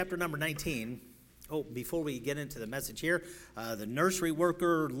Chapter number 19. Oh, before we get into the message here, the nursery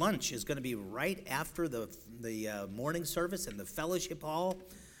worker lunch is going to be right after the morning service in the fellowship hall.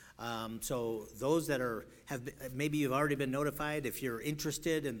 So those that maybe you've already been notified. If you're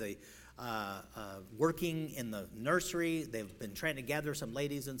interested in the working in the nursery, they've been trying to gather some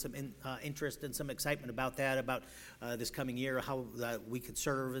ladies and some interest and some excitement about that, about this coming year, how we could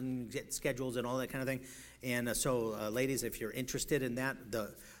serve and get schedules and all that kind of thing. And so, ladies, if you're interested in that,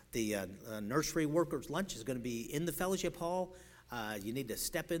 the nursery workers lunch is going to be in the fellowship hall. You need to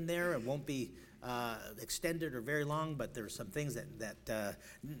step in there. It won't be extended or very long, but there's some things that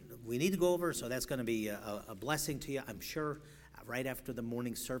we need to go over, so that's going to be a blessing to you, I'm sure, right after the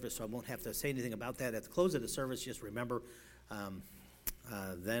morning service, so I won't have to say anything about that. At the close of the service, just remember,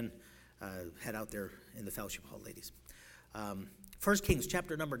 then head out there in the fellowship hall, ladies. 1 Kings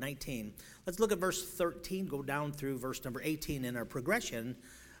chapter number 19. Let's look at verse 13, go down through verse number 18 in our progression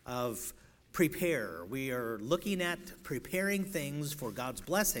of prepare. We are looking at preparing things for God's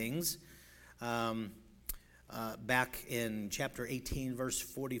blessings. Back in chapter 18, verse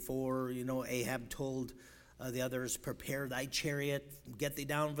 44, Ahab told the others, prepare thy chariot, get thee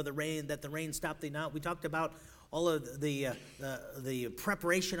down for the rain, that the rain stop thee not. We talked about all of the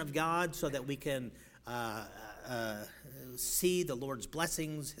preparation of God so that we can see the Lord's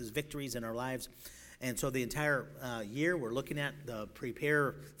blessings, his victories in our lives. And so the entire year we're looking at the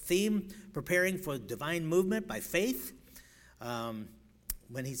prepare theme, preparing for divine movement by faith.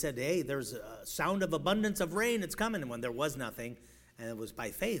 When he said, hey, there's a sound of abundance of rain, it's coming, and when there was nothing, and it was by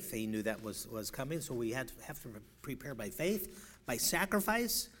faith, he knew that was coming. So we have to prepare by faith, by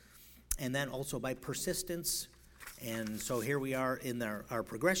sacrifice, and then also by persistence. And so here we are in our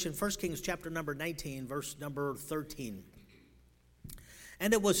progression. 1 Kings chapter number 19, verse number 13.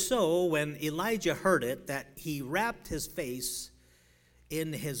 And it was so, when Elijah heard it, that he wrapped his face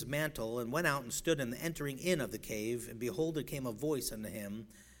in his mantle and went out and stood in the entering in of the cave. And behold, there came a voice unto him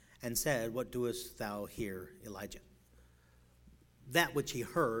and said, what doest thou here, Elijah? That which he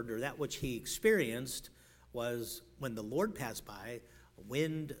heard, or that which he experienced, was when the Lord passed by,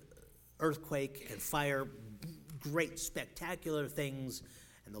 wind, earthquake, and fire, great spectacular things,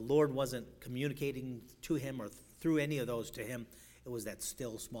 and the Lord wasn't communicating to him or through any of those to him. It was that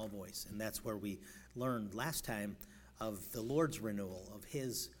still small voice, and that's where we learned last time of the Lord's renewal, of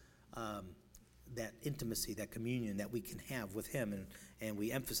his that intimacy, that communion that we can have with him, and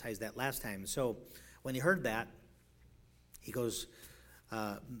we emphasized that last time. So when he heard that, he goes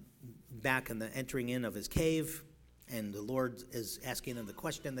back in the entering in of his cave, and the Lord is asking him the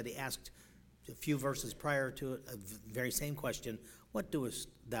question that he asked a few verses prior to it, the very same question, what doest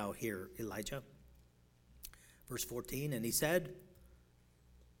thou here, Elijah? Verse 14, and he said,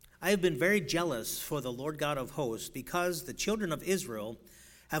 I have been very jealous for the Lord God of hosts, because the children of Israel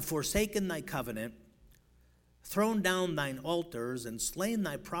have forsaken thy covenant, thrown down thine altars, and slain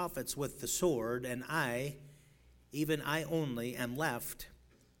thy prophets with the sword, and I, even I only, am left,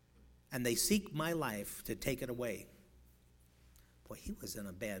 and they seek my life to take it away. Boy, he was in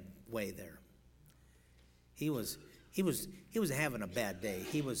a bad way there. He was having a bad day.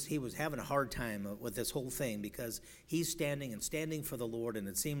 He was having a hard time with this whole thing, because he's standing for the Lord, and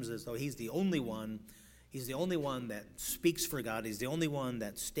it seems as though he's the only one. He's the only one that speaks for God. He's the only one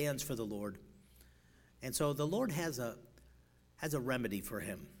that stands for the Lord. And so the Lord has a remedy for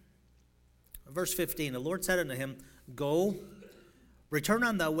him. Verse 15, the Lord said unto him, go, return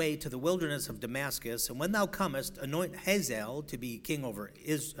on thy way to the wilderness of Damascus, and when thou comest, anoint Hazael to be king over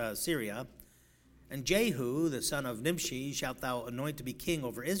Syria, and Jehu, the son of Nimshi, shalt thou anoint to be king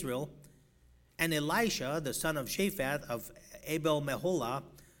over Israel, and Elisha, the son of Shaphat of Abel-Meholah,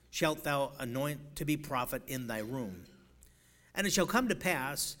 shalt thou anoint to be prophet in thy room. And it shall come to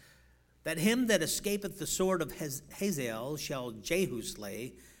pass that him that escapeth the sword of Hazael shall Jehu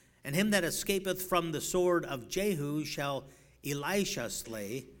slay, and him that escapeth from the sword of Jehu shall Elisha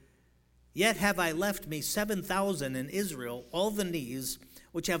slay. Yet have I left me 7,000 in Israel, all the knees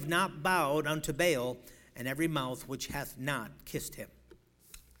which have not bowed unto Baal, and every mouth which hath not kissed him.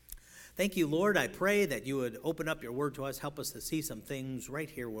 Thank you, Lord. I pray that you would open up your word to us, help us to see some things right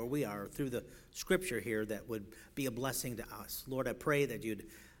here where we are through the scripture here that would be a blessing to us. Lord, I pray that you'd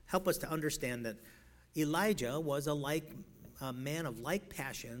help us to understand that Elijah was a man of like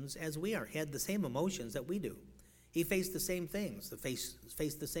passions as we are. He had the same emotions that we do. He faced the same things,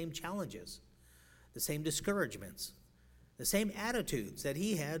 faced the same challenges, the same discouragements, the same attitudes that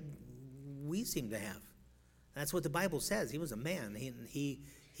he had, we seem to have. That's what the Bible says. He was a man. He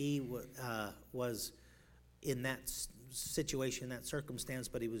was in that situation, that circumstance,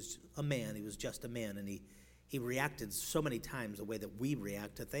 but he was a man. He was just a man, and He reacted so many times the way that we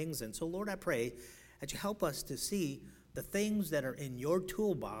react to things. And so, Lord, I pray that you help us to see the things that are in your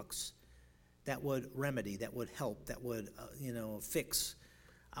toolbox that would remedy, that would help, that would, fix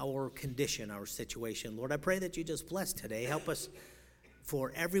our condition, our situation. Lord, I pray that you just bless today. Help us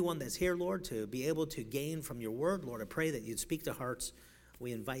for everyone that's here, Lord, to be able to gain from your word. Lord, I pray that you'd speak to hearts.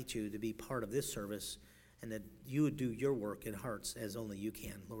 We invite you to be part of this service and that you would do your work in hearts as only you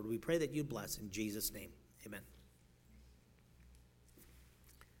can. Lord, we pray that you bless in Jesus' name. Amen.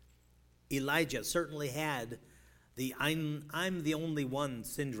 Elijah certainly had the I'm the only one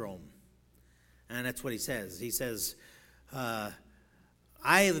syndrome. And that's what he says. He says, I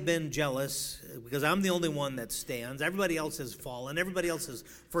have been jealous because I'm the only one that stands. Everybody else has fallen. Everybody else has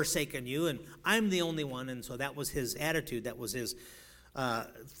forsaken you, and I'm the only one. And so that was his attitude. That was his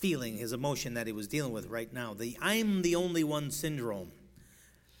feeling, his emotion that he was dealing with right now. The I'm the only one syndrome.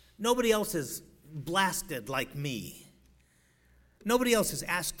 Nobody else is blasted like me. Nobody else is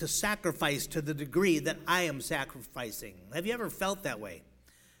asked to sacrifice to the degree that I am sacrificing. Have you ever felt that way?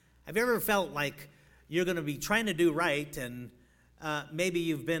 Have you ever felt like you're going to be trying to do right, and maybe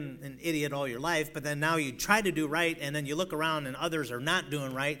you've been an idiot all your life, but then now you try to do right, and then you look around and others are not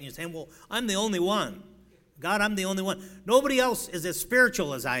doing right, and you're saying, well, I'm the only one. God, I'm the only one. Nobody else is as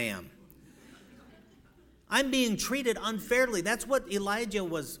spiritual as I am. I'm being treated unfairly. That's what Elijah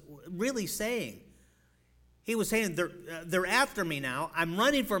was really saying. He was saying, they're after me now. I'm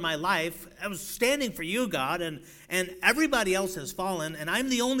running for my life. I was standing for you, God, and everybody else has fallen, and I'm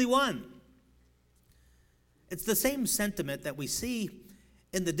the only one. It's the same sentiment that we see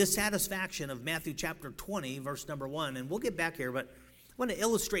in the dissatisfaction of Matthew chapter 20, verse number 1. And we'll get back here, but I want to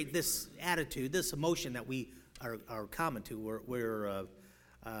illustrate this attitude, this emotion that we are common to, we're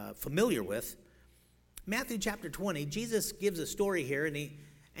familiar with. Matthew chapter 20, Jesus gives a story here,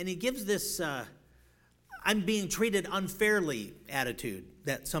 and he gives this I'm being treated unfairly attitude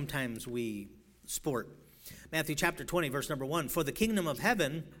that sometimes we sport. Matthew chapter 20, verse number 1. For the kingdom of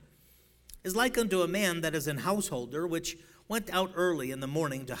heaven is like unto a man that is an householder, which went out early in the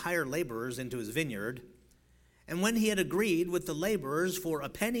morning to hire laborers into his vineyard. And when he had agreed with the laborers for a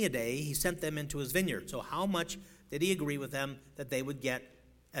penny a day, he sent them into his vineyard. So how much did he agree with them that they would get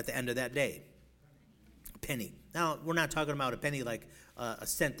at the end of that day? A penny. Now, we're not talking about a penny like a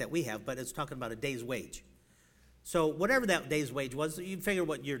cent that we have, but it's talking about a day's wage. So whatever that day's wage was, you figure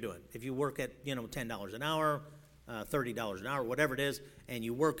what you're doing. If you work at, $10 an hour, $30 an hour, whatever it is, and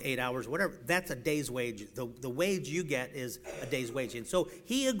you work 8 hours, whatever, that's a day's wage. The wage you get is a day's wage. And so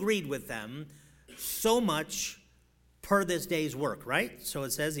he agreed with them so much per this day's work, right? So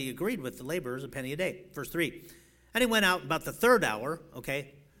it says he agreed with the laborers a penny a day. Verse 3. And he went out about the third hour,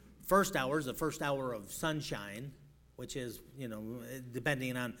 okay? First hour is the first hour of sunshine, which is,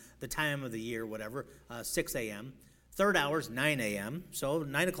 depending on the time of the year, whatever, 6 a.m. Third hour is 9 a.m. So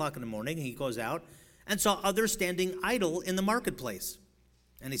 9 o'clock in the morning, he goes out and saw others standing idle in the marketplace.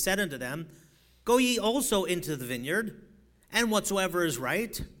 And he said unto them, Go ye also into the vineyard, and whatsoever is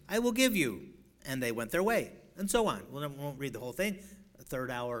right, I will give you. And they went their way, and so on. We won't read the whole thing. Third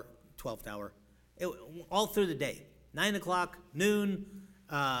hour, 12th hour, all through the day. 9 o'clock, noon,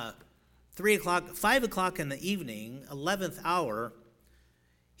 3 o'clock, 5 o'clock in the evening, 11th hour,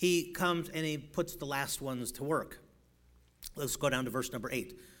 he comes and he puts the last ones to work. Let's go down to verse number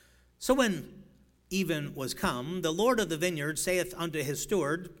 8. So when even was come, the Lord of the vineyard saith unto his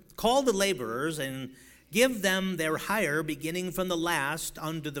steward, Call the laborers, and give them their hire, beginning from the last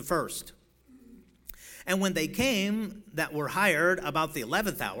unto the first. And when they came that were hired about the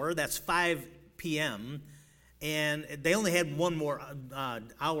 11th hour, that's 5 p.m., and they only had one more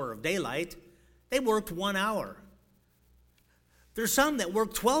hour of daylight, they worked 1 hour. There's some that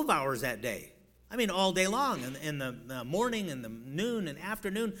worked 12 hours that day. I mean, all day long. In the morning and the noon and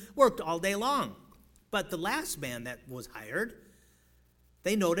afternoon, worked all day long. But the last man that was hired,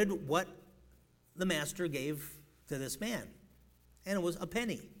 they noted what the master gave to this man. And it was a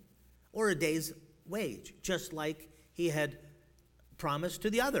penny or a day's wage, just like he had promised to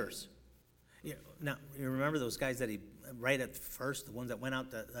the others. Now, you remember those guys that he, right at first, the ones that went out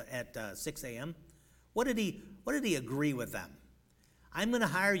at 6 a.m.? What did he agree with them? I'm going to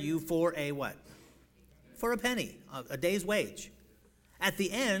hire you for a what? For a penny, a day's wage. At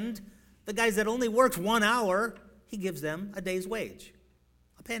the end, the guys that only worked 1 hour, he gives them a day's wage,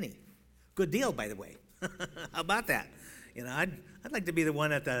 a penny. Good deal, by the way. How about that? I'd like to be the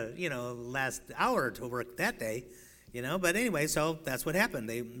one at the last hour to work that day. But anyway, so that's what happened.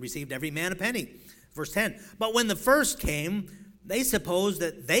 They received every man a penny. Verse 10, but when the first came, they supposed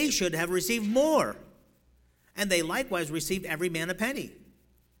that they should have received more. And they likewise received every man a penny.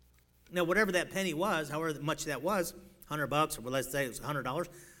 Now, whatever that penny was, however much that was, $100, or let's say it was $100,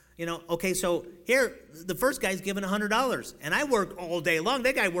 okay, so here, the first guy's given $100, and I worked all day long.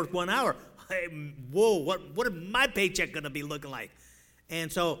 That guy worked 1 hour. Hey, whoa, what is my paycheck going to be looking like?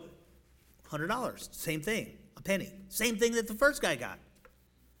 And so, $100, same thing, a penny. Same thing that the first guy got.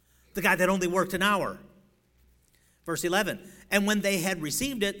 The guy that only worked an hour. Verse 11, and when they had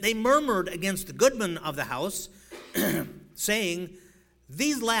received it, they murmured against the goodman of the house, saying,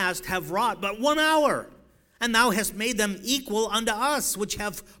 these last have wrought but 1 hour, and thou hast made them equal unto us, which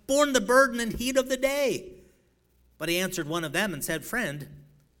have borne the burden and heat of the day. But he answered one of them and said, friend,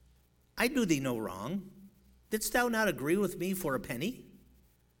 I do thee no wrong. Didst thou not agree with me for a penny?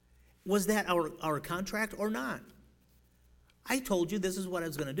 Was that our contract or not? I told you this is what I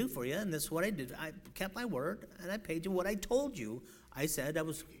was going to do for you, and this is what I did. I kept my word, and I paid you what I told you. I said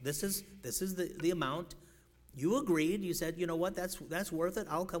this is the amount. You agreed. You said, you know what, that's worth it.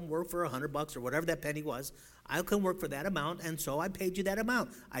 I'll come work for $100 or whatever that penny was. I'll come work for that amount, and so I paid you that amount.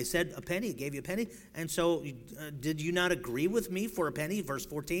 I said a penny, gave you a penny, and so did you not agree with me for a penny? Verse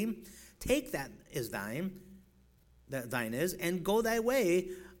 14, take that is thine, that thine is, and go thy way.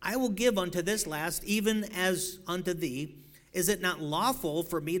 I will give unto this last, even as unto thee. Is it not lawful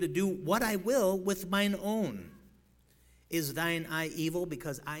for me to do what I will with mine own? Is thine eye evil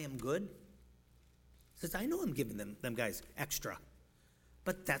because I am good? He says, I know I'm giving them guys extra.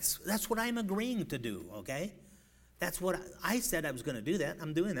 But that's what I'm agreeing to do, okay? That's what I said I was going to do that.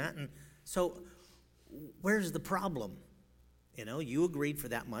 I'm doing that. And so where's the problem? You agreed for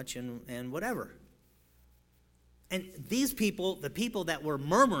that much and whatever. And these people, the people that were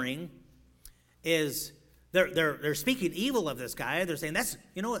murmuring, they're speaking evil of this guy. They're saying, that's,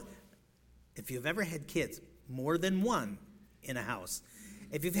 you know what? If you've ever had kids, more than one in a house,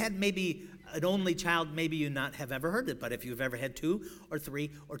 if you've had maybe an only child, maybe you not have ever heard it. But if you've ever had 2 or 3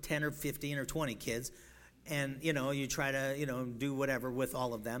 or 10 or 15 or 20 kids, and, you try to, do whatever with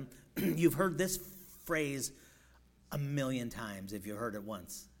all of them, you've heard this phrase a million times if you heard it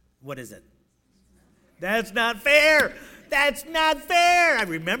once. What is it? That's not fair. That's not fair. I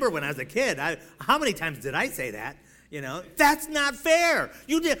remember when I was a kid, how many times did I say that? That's not fair.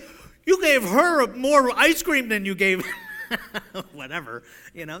 You gave her more ice cream than you gave whatever.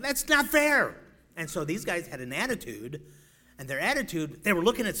 That's not fair. And so these guys had an attitude, and their attitude, they were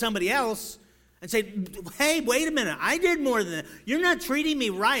looking at somebody else and saying, hey, wait a minute, I did more than that. You're not treating me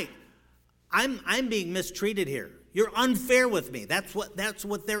right. I'm being mistreated here. You're unfair with me. That's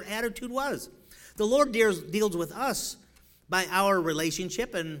what their attitude was. The Lord deals with us by our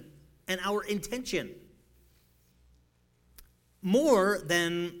relationship and our intention more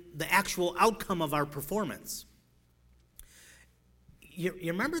than the actual outcome of our performance. You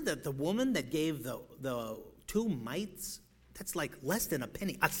remember that the woman that gave the 2 mites? That's like less than a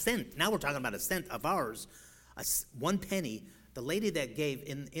penny, a cent. Now we're talking about a cent of ours, 1 penny. The lady that gave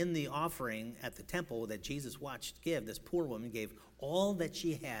in the offering at the temple that Jesus watched give, this poor woman gave all that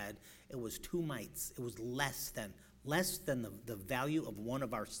she had. It was 2 mites. It was less than the value of one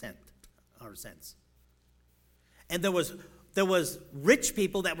of our cents. And there was rich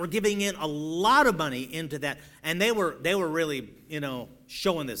people that were giving in a lot of money into that, and they were really,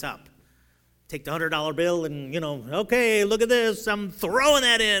 showing this up. Take the $100 bill and, okay, look at this. I'm throwing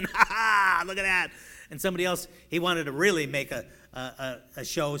that in. Ha ha, look at that. And somebody else, he wanted to really make a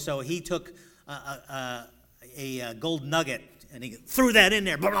show, so he took a gold nugget and he threw that in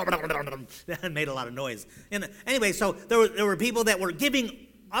there. That made a lot of noise. Anyway, so there were people that were giving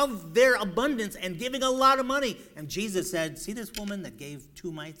of their abundance and giving a lot of money. And Jesus said, see this woman that gave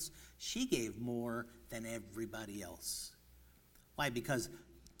 2 mites? She gave more than everybody else. Why? Because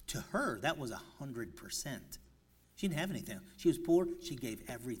to her, that was 100%. She didn't have anything. She was poor. She gave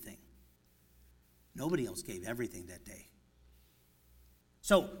everything. Nobody else gave everything that day.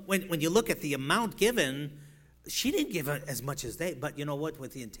 So when you look at the amount given, she didn't give as much as they, but you know what?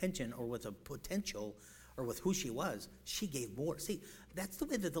 With the intention or with the potential or with who she was, she gave more. See, that's the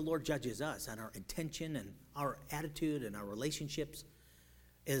way that the Lord judges us, on our intention and our attitude and our relationships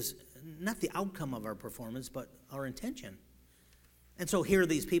is not the outcome of our performance, but our intention. And so here are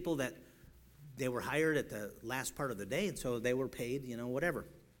these people that they were hired at the last part of the day, and so they were paid, whatever.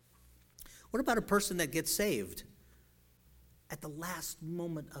 What about a person that gets saved at the last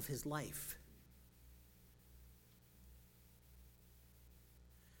moment of his life?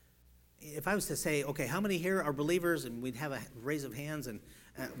 If I was to say, okay, how many here are believers, and we'd have a raise of hands, and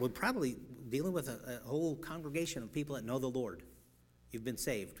we're probably dealing with a whole congregation of people that know the Lord. You've been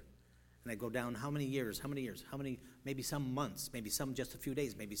saved. And I go down how many years, maybe some months, maybe some just a few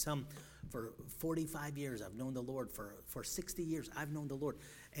days, maybe some for 45 years. I've known the Lord. For 60 years, I've known the Lord.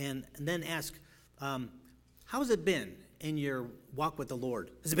 And then ask, how's it been in your walk with the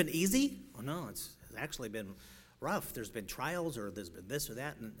Lord? Has it been easy? Oh, no, it's actually been rough. There's been trials, or there's been this or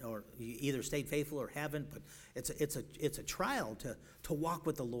that, or you either stayed faithful or haven't. But it's a trial to walk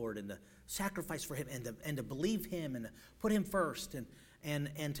with the Lord and to sacrifice for Him and to believe Him and to put Him first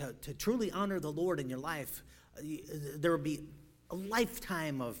and to truly honor the Lord in your life. There will be a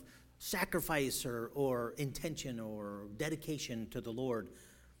lifetime of sacrifice or intention or dedication to the Lord.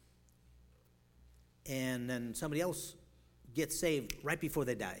 And then somebody else gets saved right before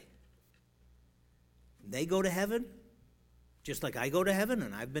they die. They go to heaven, just like I go to heaven,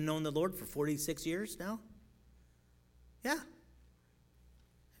 and I've been knowing the Lord for 46 years now. Yeah.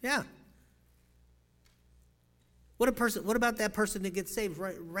 What about that person that gets saved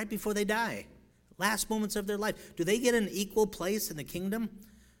right before they die? Last moments of their life. Do they get an equal place in the kingdom?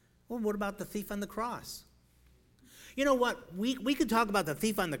 Well, what about the thief on the cross? You know what? We could talk about the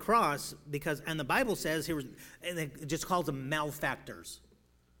thief on the cross and the Bible says and it just calls them malefactors.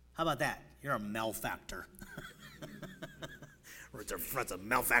 How about that? You're a malefactor. That's a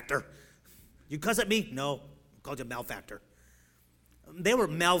malefactor. You cuss at me? No, I called you a malefactor. They were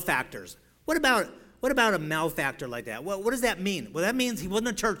malefactors. What about a malefactor like that? What does that mean? Well, that means he wasn't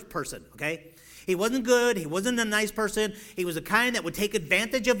a church person, okay? He wasn't good. He wasn't a nice person. He was the kind that would take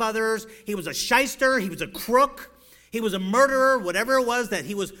advantage of others. He was a shyster. He was a crook. He was a murderer, whatever it was that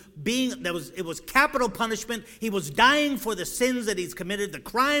he was being, it was capital punishment. He was dying for the sins that he's committed, the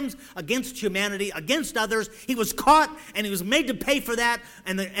crimes against humanity, against others. He was caught and he was made to pay for that.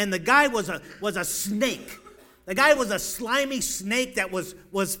 And the guy was a snake. The guy was a slimy snake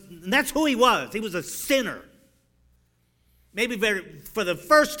that's who he was. He was a sinner. Maybe for the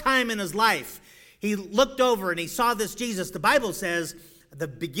first time in his life, he looked over and he saw this Jesus. The Bible says at the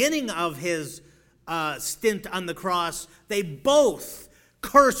beginning of his stint on the cross, they both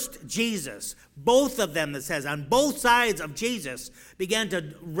cursed Jesus. Both of them, it says, on both sides of Jesus, began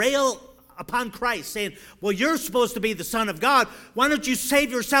to rail upon Christ, saying, well, you're supposed to be the Son of God. Why don't you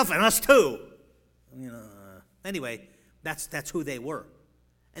save yourself and us too? Anyway, that's who they were.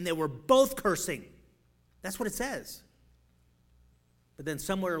 And they were both cursing. That's what it says. But then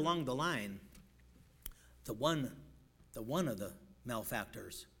somewhere along the line, the one of the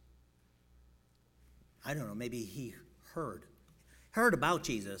malefactors, I don't know, maybe he heard about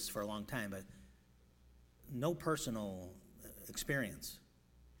Jesus for a long time, but no personal experience.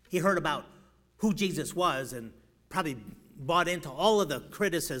 He heard about who Jesus was and probably bought into all of the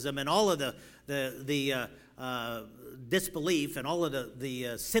criticism and all of the disbelief and all of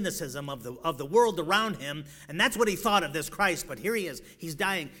the cynicism of the world around him, and that's what he thought of this Christ. But here he is, he's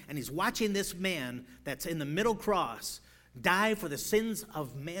dying, and he's watching this man that's in the middle cross die for the sins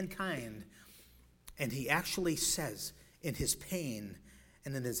of mankind. And he actually says, in his pain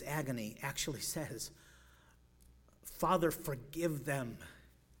and in his agony, actually says, Father, forgive them,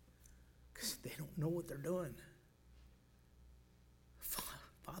 because they don't know what they're doing.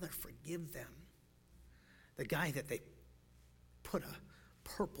 Father, forgive them. The guy that they put a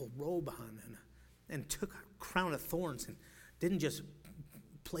purple robe on and took a crown of thorns and didn't just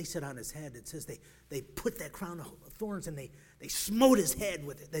place it on his head. It says they put that crown of thorns and they smote his head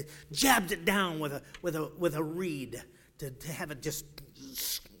with it. They jabbed it down with a reed to have it just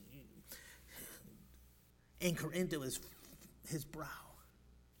anchor into his brow.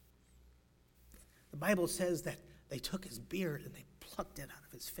 The Bible says that they took his beard and they plucked it out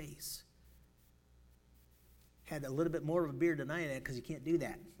of his face. Had a little bit more of a beard than I had because you can't do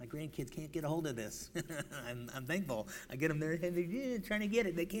that. My grandkids can't get a hold of this. I'm thankful. I get them there and they're trying to get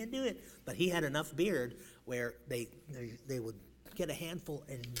it. They can't do it. But he had enough beard where they would get a handful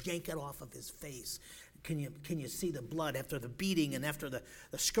and yank it off of his face. Can you see the blood after the beating and after the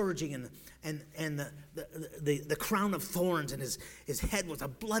scourging and the crown of thorns, and his head was a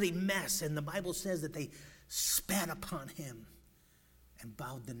bloody mess. And the Bible says that they spat upon him and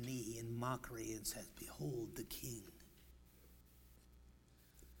bowed the knee in mockery and said, behold the king.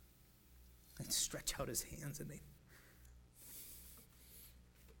 And stretch out his hands and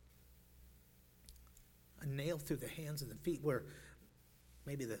a nail through the hands and the feet, where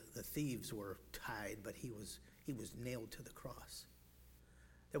maybe the thieves were tied, but he was nailed to the cross.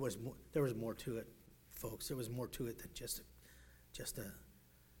 There was more to it, folks. There was more to it than just a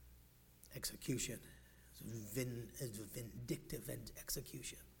execution. It's vindictive and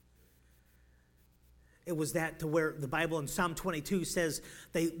execution. It was that to where the Bible in Psalm 22 says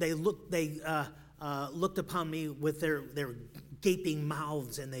they looked upon me with their gaping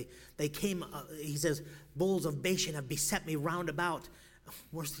mouths, and they came, he says, bulls of Bashan have beset me round about.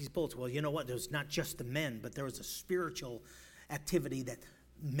 Where's these bulls? Well, you know what? There's not just the men, but there was a spiritual activity that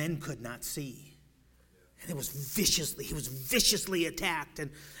men could not see. And he was viciously attacked,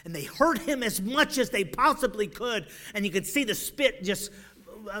 and they hurt him as much as they possibly could, and you could see the spit just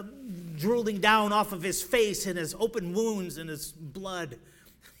drooling down off of his face and his open wounds and his blood.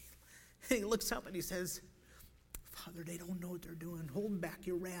 And he looks up and he says, Father, they don't know what they're doing. Hold back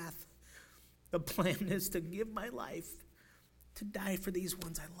your wrath. The plan is to give my life, to die for these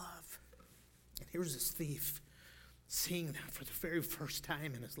ones I love. And here's this thief seeing that for the very first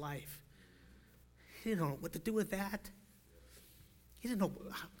time in his life. He didn't know what to do with that. He didn't know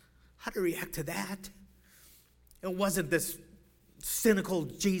how to react to that. It wasn't this cynical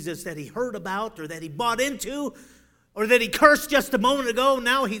Jesus that he heard about or that he bought into or that he cursed just a moment ago.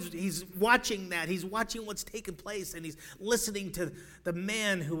 Now he's watching that. He's watching what's taking place, and he's listening to the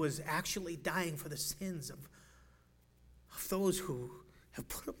man who was actually dying for the sins of those who have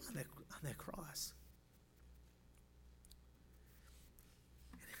put him on that cross.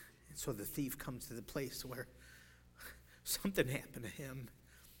 And so the thief comes to the place where something happened to him.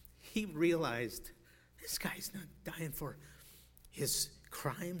 He realized this guy's not dying for his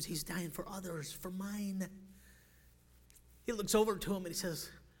crimes. He's dying for others, for mine. He looks over to him and he says,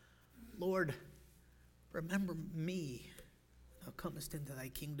 Lord, remember me. Thou comest into thy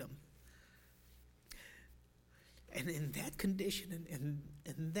kingdom. And in that condition,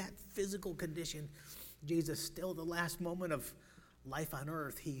 in that physical condition, Jesus, still the last moment of life on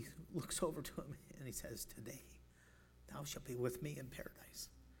earth, he looks over to him and he says, today, thou shalt be with me in paradise.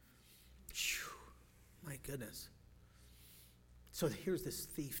 Whew, my goodness. So here's this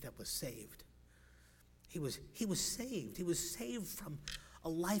thief that was saved. He was saved. He was saved from a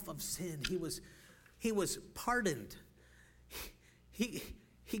life of sin. He was pardoned. He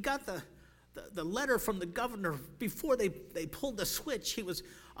got the letter from the governor before they pulled the switch. He was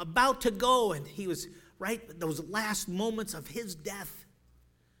about to go, and he was right those last moments of his death.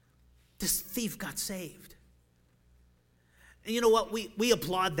 This thief got saved. And you know what? We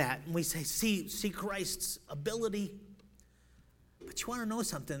applaud that, and we say, see Christ's ability. But you want to know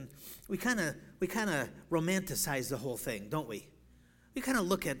something? We kind of romanticize the whole thing, don't we? We kind of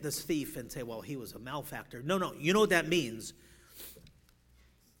look at this thief and say, well, he was a malefactor. No. You know what that means?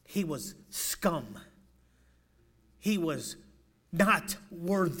 He was scum. He was not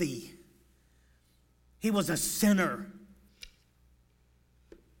worthy. He was a sinner.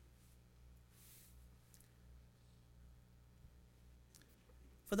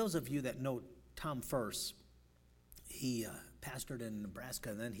 For those of you that know Tom First, he pastored in Nebraska,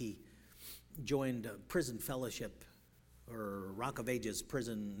 and then he joined Prison Fellowship, or Rock of Ages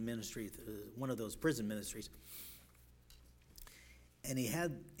prison ministry, one of those prison ministries. And he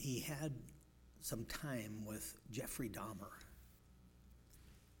had some time with Jeffrey Dahmer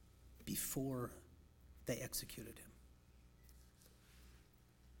before they executed him.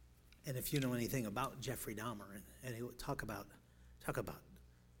 And if you know anything about Jeffrey Dahmer, and he would talk about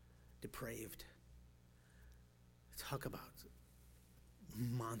depraved, talk about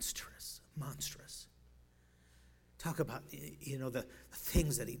monstrous. Talk about, the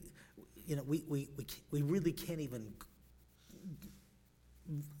things that he, we really can't even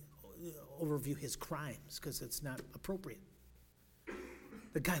overview his crimes because it's not appropriate.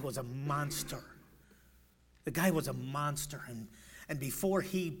 The guy was a monster. And before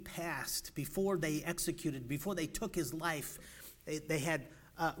he passed, before they executed, before they took his life, they had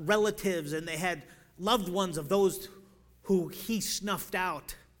relatives and they had loved ones of those who he snuffed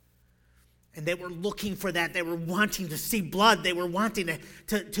out. And they were looking for that. They were wanting to see blood. They were wanting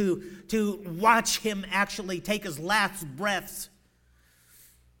to watch him actually take his last breaths.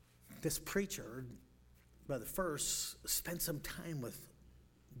 This preacher, Brother First, spent some time with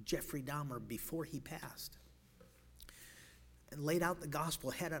Jeffrey Dahmer before he passed. And laid out the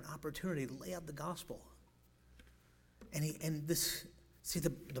gospel, had an opportunity to lay out the gospel.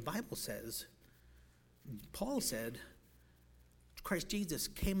 The Bible says, Paul said, Christ Jesus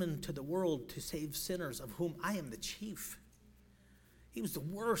came into the world to save sinners, of whom I am the chief. He was the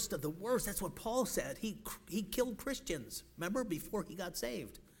worst of the worst. That's what Paul said. He killed Christians, remember, before he got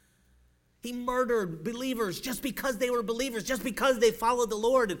saved. He murdered believers just because they were believers, just because they followed the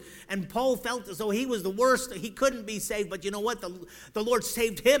Lord. And Paul felt as though he was the worst. He couldn't be saved, but you know what? The Lord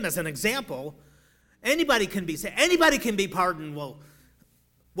saved him as an example. Anybody can be saved. Anybody can be pardoned. Well,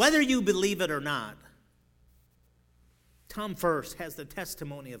 whether you believe it or not, Tom First has the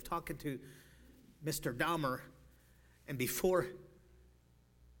testimony of talking to Mr. Dahmer, and before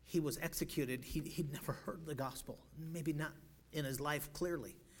he was executed, he'd never heard the gospel, maybe not in his life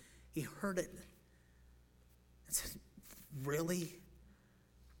clearly. He heard it and said, really?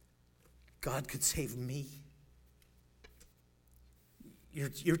 God could save me?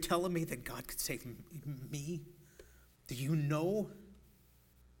 You're telling me that God could save me? Do you know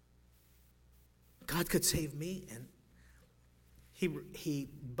God could save me? And he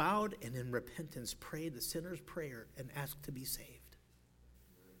bowed and in repentance prayed the sinner's prayer and asked to be saved.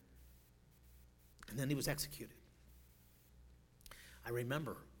 And then he was executed. I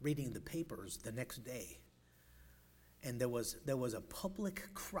remember reading the papers the next day, and there was a public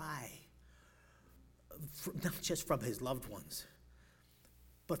cry, not just from his loved ones,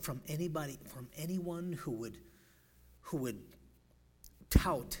 but from anyone who would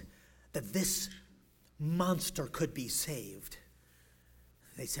tout that this monster could be saved.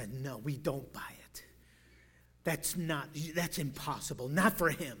 They said, no, we don't buy it. That's impossible. Not for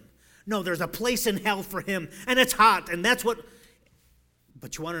him. No, there's a place in hell for him, and it's hot, and that's what.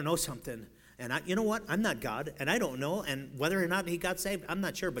 But you want to know something? And you know what? I'm not God, and I don't know. And whether or not he got saved, I'm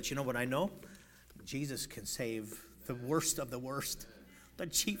not sure. But you know what I know? Jesus can save the worst of the worst, the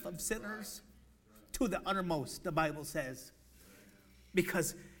chief of sinners, to the uttermost, the Bible says.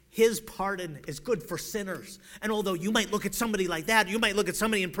 Because his pardon is good for sinners. And although you might look at somebody like that, you might look at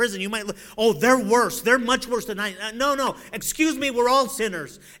somebody in prison, you might look, oh, they're worse. They're much worse than I. No. Excuse me, we're all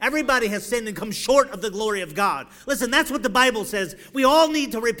sinners. Everybody has sinned and come short of the glory of God. Listen, that's what the Bible says. We all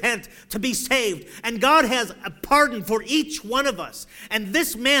need to repent to be saved. And God has a pardon for each one of us. And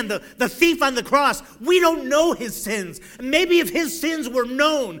this man, the thief on the cross, we don't know his sins. Maybe if his sins were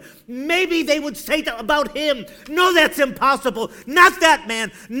known, maybe they would say about him, no, that's impossible. Not that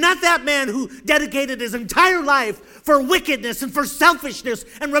man who dedicated his entire life for wickedness and for selfishness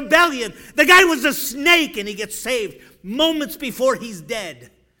and rebellion. The guy was a snake, and he gets saved moments before he's dead.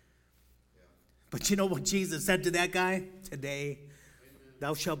 But you know what Jesus said to that guy? Today,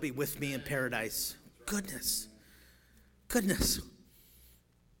 thou shalt be with me in paradise. Goodness.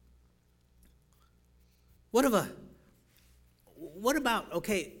 What about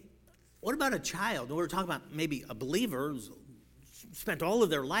a child? We're talking about maybe a believer who's spent all of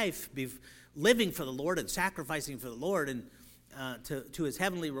their life living for the Lord and sacrificing for the Lord and to his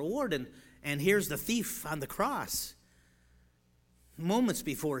heavenly reward. And here's the thief on the cross. Moments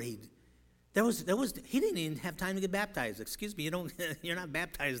before he didn't even have time to get baptized. Excuse me, you're not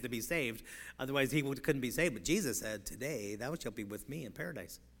baptized to be saved. Otherwise he couldn't be saved. But Jesus said, today thou shalt be with me in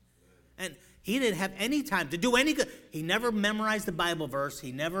paradise. And he didn't have any time to do any good. He never memorized the Bible verse.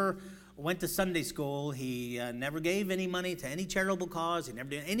 He never went to Sunday school. He never gave any money to any charitable cause. He never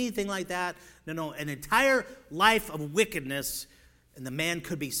did anything like that. No, an entire life of wickedness, and the man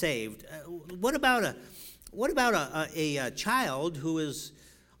could be saved. What about a child who is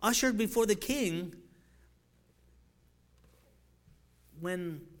ushered before the king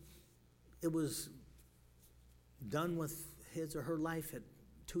when it was done with his or her life at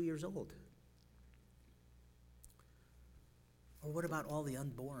 2 years old? Or what about all the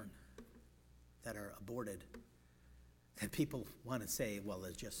unborn that are aborted? And people want to say, well,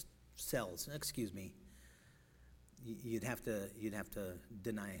 they're just cells. Excuse me. You'd have to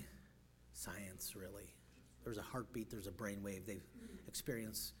deny science, really. There's a heartbeat, there's a brainwave. They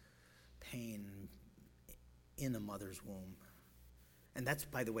experience pain in a mother's womb. And that's,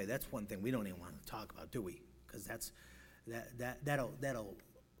 by the way, that's one thing we don't even want to talk about, do we? Because that'll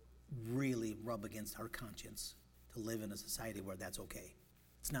really rub against our conscience to live in a society where that's okay.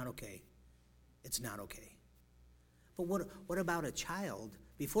 It's not okay. It's not okay. But what about a child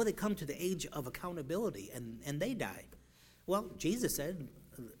before they come to the age of accountability and they die? Well, Jesus said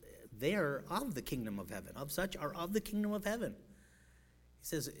they are of the kingdom of heaven. Of such are of the kingdom of heaven. He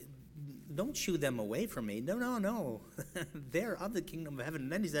says, don't shoo them away from me. No. They're of the kingdom of heaven.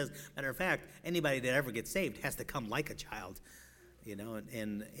 And then he says, matter of fact, anybody that ever gets saved has to come like a child, in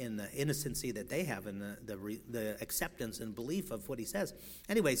the innocency that they have and the acceptance and belief of what he says.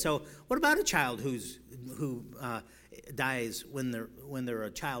 Anyway, so what about a child who dies when they're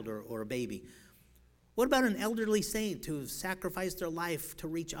a child or a baby? What about an elderly saint who's sacrificed their life to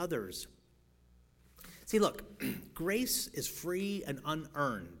reach others? See, look, grace is free and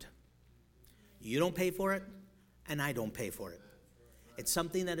unearned. You don't pay for it, and I don't pay for it. It's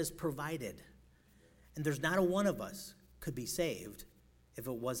something that is provided. And there's not a one of us could be saved if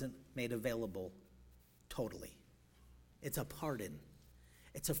it wasn't made available totally. It's a pardon.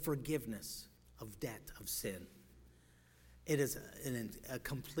 It's a forgiveness of debt, of sin. It is a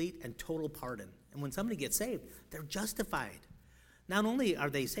complete and total pardon. And when somebody gets saved, they're justified. Not only are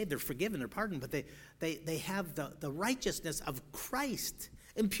they saved, they're forgiven, they're pardoned, but they have the righteousness of Christ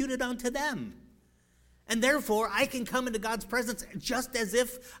imputed onto them. And therefore, I can come into God's presence just as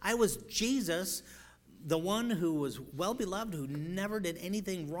if I was Jesus, the one who was well-beloved, who never did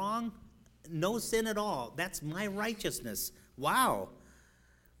anything wrong, no sin at all. That's my righteousness. Wow.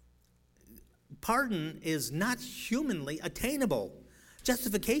 Pardon is not humanly attainable.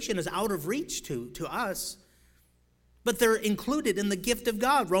 Justification is out of reach to us. But they're included in the gift of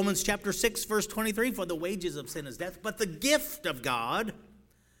God. Romans chapter 6, verse 23, for the wages of sin is death, but the gift of God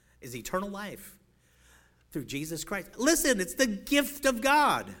is eternal life through Jesus Christ. Listen, it's the gift of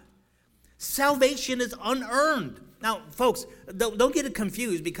God. Salvation is unearned. Now, folks, don't get it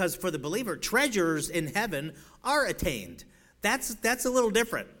confused, because for the believer, treasures in heaven are attained. That's a little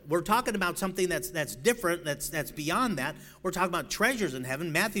different. We're talking about something that's different, that's beyond that. We're talking about treasures in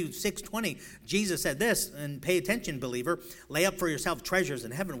heaven. Matthew 6:20, Jesus said this, and pay attention, believer, lay up for yourself treasures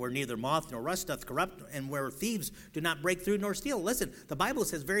in heaven where neither moth nor rust doth corrupt, and where thieves do not break through nor steal. Listen, the Bible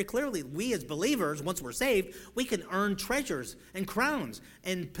says very clearly, we as believers, once we're saved, we can earn treasures and crowns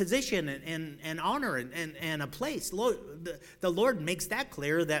and position and honor and a place. The Lord makes that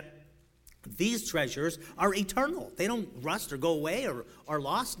clear, that these treasures are eternal. They don't rust or go away or are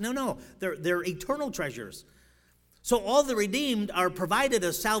lost. No. They're eternal treasures. So all the redeemed are provided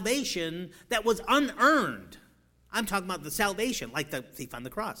a salvation that was unearned. I'm talking about the salvation, like the thief on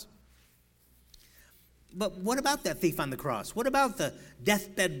the cross. But what about that thief on the cross? What about the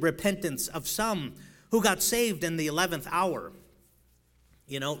deathbed repentance of some who got saved in the 11th hour?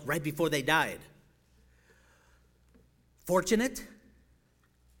 Right before they died. Fortunate?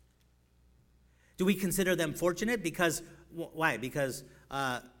 Do we consider them fortunate? Why? Because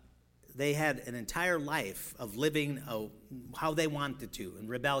they had an entire life of living how they wanted to in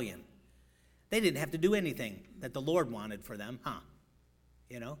rebellion. They didn't have to do anything that the Lord wanted for them,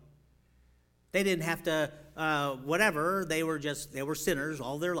 They didn't have to, whatever. They were sinners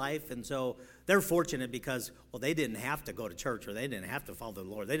all their life, and so they're fortunate because, they didn't have to go to church, or they didn't have to follow the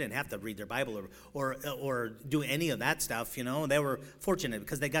Lord. They didn't have to read their Bible or do any of that stuff, They were fortunate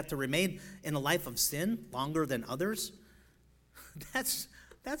because they got to remain in a life of sin longer than others. That's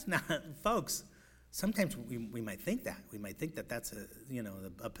not, folks. Sometimes we might think that. We might think that that's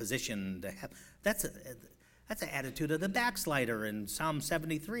a position to have. That's an attitude of the backslider in Psalm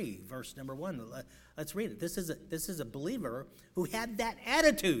 73, verse number 1. Let's read it. This is a believer who had that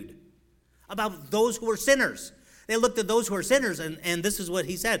attitude about those who were sinners. They looked at those who are sinners, and this is what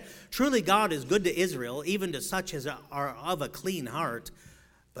he said. Truly God is good to Israel, even to such as are of a clean heart.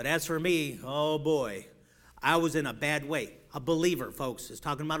 But as for me, oh boy, I was in a bad way. A believer, folks, is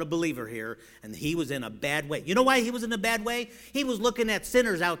talking about a believer here, and he was in a bad way. You know why he was in a bad way? He was looking at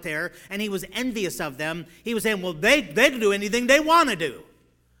sinners out there, and he was envious of them. He was saying, they can do anything they want to do.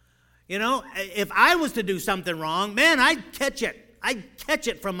 If I was to do something wrong, man, I'd catch it. I'd catch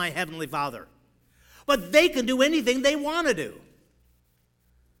it from my Heavenly Father. But they can do anything they want to do.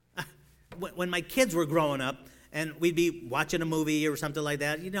 When my kids were growing up, and we'd be watching a movie or something like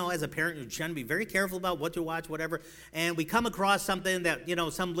that, as a parent, you're trying to be very careful about what to watch, whatever. And we come across something that,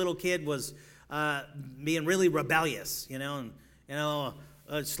 some little kid was being really rebellious,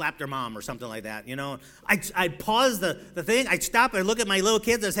 slapped their mom or something like that, I'd pause the thing, I'd stop, I'd look at my little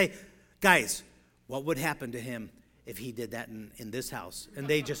kids and say, guys, what would happen to him if he did that in this house? And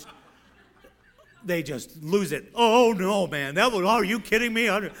they just lose it. Oh, no, man. Are you kidding me?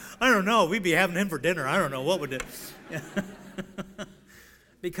 I don't know. We'd be having him for dinner. I don't know what would it.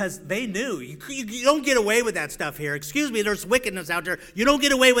 Because they knew. You don't get away with that stuff here. Excuse me, there's wickedness out there. You don't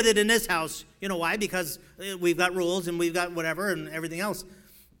get away with it in this house. You know why? Because we've got rules and we've got whatever and everything else.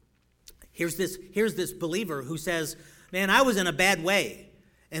 Here's this believer who says, man, I was in a bad way.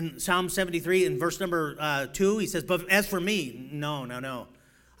 In Psalm 73, in verse number 2, he says, but as for me, no.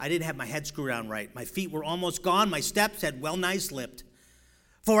 I didn't have my head screwed on right. My feet were almost gone. My steps had well nigh slipped.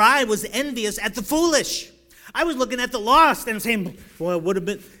 For I was envious at the foolish. I was looking at the lost and saying, well, it would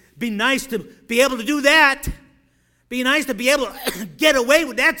have be nice to be able to do that. Be nice to be able to get away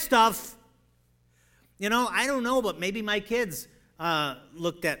with that stuff. I don't know, but maybe my kids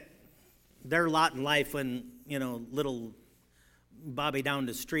looked at their lot in life when, little Bobby down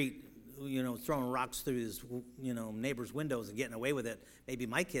the street, throwing rocks through his, neighbor's windows and getting away with it. Maybe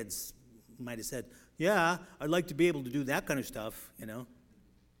my kids might have said, yeah, I'd like to be able to do that kind of stuff, I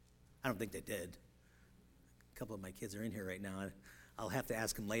don't think they did. A couple of my kids are in here right now. I'll have to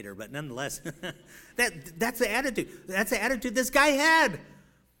ask them later, but nonetheless, that's the attitude. That's the attitude this guy had.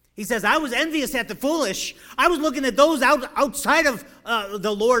 He says, I was envious at the foolish. I was looking at those outside of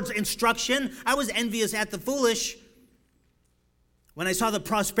the Lord's instruction. I was envious at the foolish. When I saw the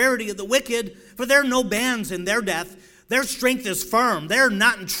prosperity of the wicked, for there are no bands in their death. Their strength is firm. They're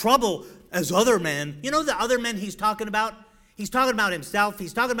not in trouble as other men. You know the other men he's talking about? He's talking about himself.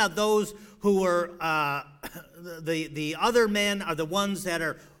 He's talking about those who are, the other men are the ones that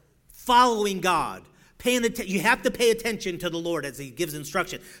are following God. You have to pay attention to the Lord as he gives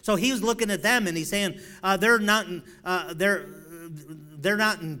instruction. So he's looking at them and he's saying they're not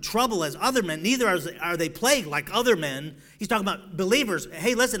in trouble as other men. Neither are they plagued like other men. He's talking about believers.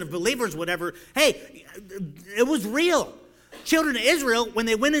 Hey, listen, if believers would ever, hey, it was real. Children of Israel, when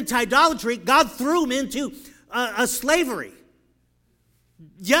they went into idolatry, God threw them into a slavery.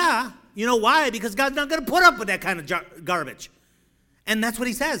 Yeah, you know why? Because God's not going to put up with that kind of garbage. And that's what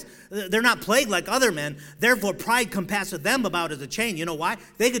he says. They're not plagued like other men. Therefore, pride compasseth them about as a chain. You know why?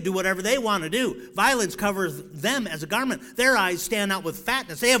 They could do whatever they want to do. Violence covers them as a garment. Their eyes stand out with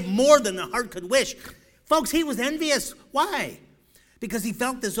fatness. They have more than the heart could wish. Folks, he was envious. Why? Because he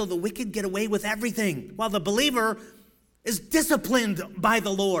felt as though the wicked get away with everything, while the believer is disciplined by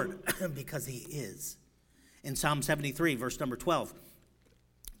the Lord, because he is. In Psalm 73, verse number 12,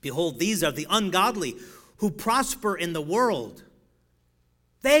 behold, these are the ungodly who prosper in the world.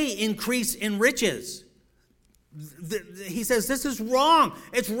 They increase in riches. He says this is wrong.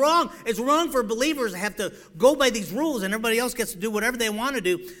 It's wrong. It's wrong for believers to have to go by these rules and everybody else gets to do whatever they want to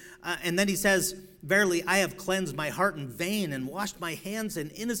do. And then he says, verily, I have cleansed my heart in vain and washed my hands in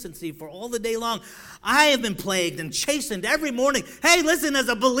innocency for all the day long. I have been plagued and chastened every morning. Hey, listen, as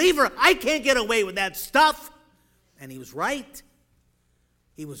a believer, I can't get away with that stuff. And he was right.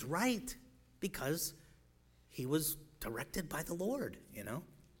 He was right because he was directed by the Lord, you know.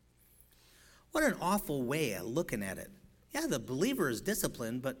 What an awful way of looking at it. Yeah, the believer is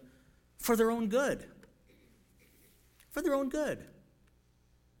disciplined, but for their own good. For their own good.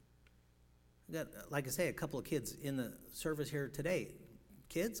 I got, like I say, a couple of kids in the service here today.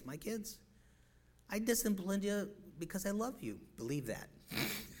 Kids, my kids, I disciplined you because I love you. Believe that.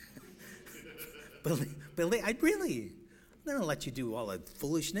 I really. I'm going to let you do all the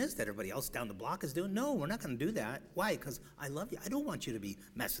foolishness that everybody else down the block is doing. No, we're not going to do that. Why? Because I love you. I don't want you to be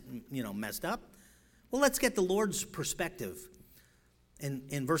messed up. Well, let's get the Lord's perspective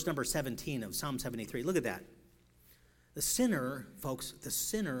in verse number 17 of Psalm 73. Look at that. The sinner, folks, the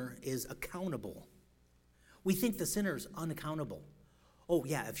sinner is accountable. We think the sinner is unaccountable. Oh,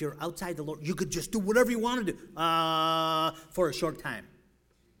 yeah, if you're outside the Lord, you could just do whatever you want to do for a short time,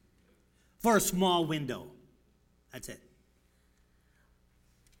 for a small window. That's it.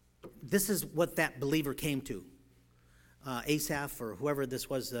 This is what that believer came to. Asaph, or whoever this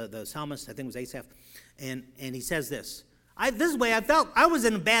was, the psalmist, I think it was Asaph, and he says this. This is the way I felt. I was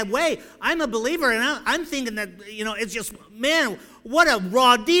in a bad way. I'm a believer, and I'm thinking that, it's just, man, what a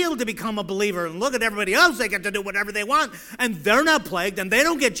raw deal to become a believer. And look at everybody else. They get to do whatever they want, and they're not plagued, and they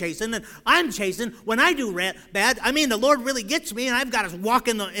don't get chastened, and I'm chastened when I do bad. I mean, the Lord really gets me, and I've got to walk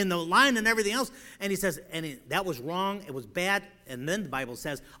in the line and everything else. And he says, that was wrong. It was bad. And then the Bible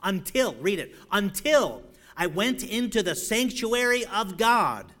says, until I went into the sanctuary of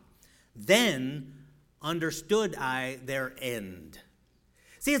God, then understood I their end.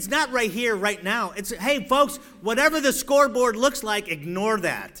 See, it's not right here, right now. It's, hey, folks, whatever the scoreboard looks like, ignore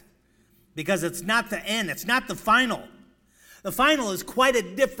that. Because it's not the end. It's not the final. The final is quite a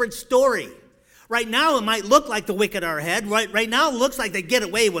different story. Right now, it might look like the wicked are ahead. Right now, it looks like they get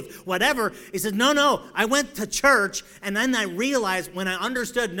away with whatever. He says, no, I went to church, and then I realized when I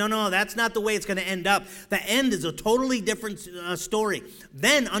understood, no, that's not the way it's going to end up. The end is a totally different story.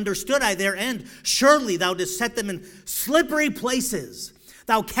 Then understood I their end. Surely thou didst set them in slippery places.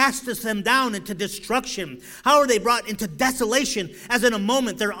 Thou castest them down into destruction. How are they brought into desolation? As in a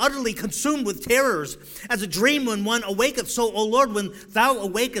moment they're utterly consumed with terrors. As a dream when one awaketh, so, O Lord, when thou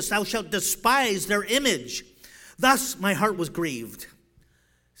awakest, thou shalt despise their image. Thus my heart was grieved.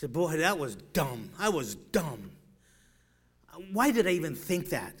 I said, boy, that was dumb. I was dumb. Why did I even think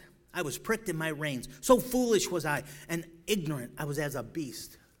that? I was pricked in my reins. So foolish was I, and ignorant I was as a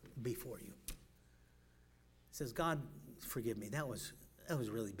beast before you. He says, God, forgive me. That was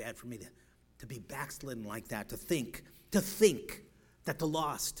really bad for me to be backslidden like that, to think that the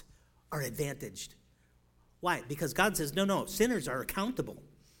lost are advantaged. Why? Because God says, no, sinners are accountable.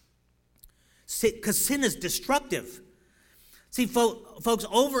 Because sin is destructive. See, folks,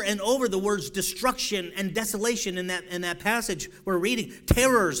 over and over the words destruction and desolation in that passage we're reading,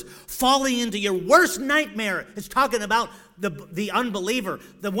 terrors, falling into your worst nightmare. It's talking about the unbeliever,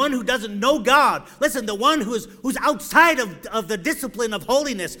 the one who doesn't know God. Listen, the one who's outside of the discipline of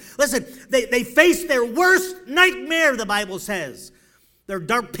holiness. Listen, they face their worst nightmare, the Bible says. They're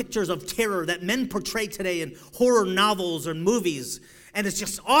dark pictures of terror that men portray today in horror novels or movies. And it's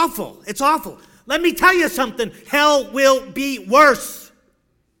just awful. It's awful. Let me tell you something. Hell will be worse.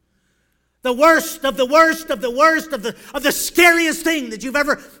 The worst of the worst of the worst of the scariest thing that you've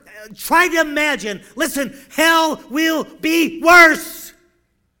ever tried to imagine. Listen, hell will be worse.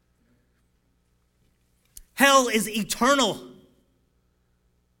 Hell is eternal.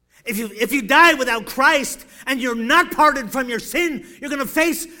 If you die without Christ and you're not pardoned from your sin, you're going to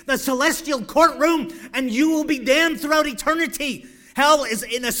face the celestial courtroom and you will be damned throughout eternity. Hell is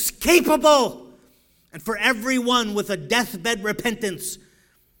inescapable. And for everyone with a deathbed repentance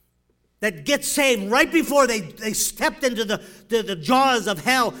that gets saved right before they stepped into the jaws of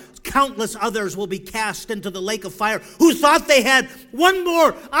hell, countless others will be cast into the lake of fire who thought they had one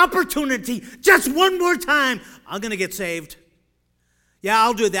more opportunity, just one more time. I'm going to get saved. Yeah,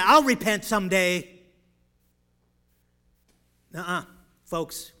 I'll do that. I'll repent someday.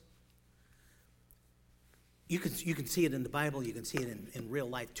 Folks. You can see it in the Bible. You can see it in real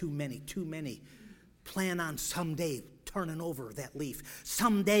life. Too many plan on someday turning over that leaf.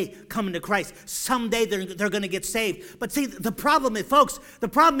 Someday coming to Christ. Someday they're going to get saved. But see, the problem is, folks,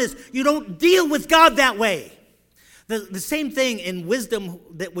 you don't deal with God that way. The same thing in wisdom,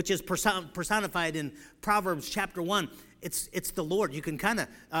 which is personified in Proverbs chapter 1. It's the Lord. You can kind of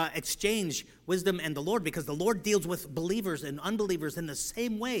exchange wisdom and the Lord because the Lord deals with believers and unbelievers in the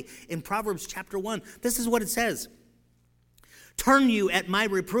same way. In Proverbs chapter 1, this is what it says. Turn you at my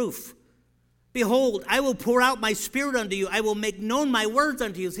reproof. Behold, I will pour out my spirit unto you. I will make known my words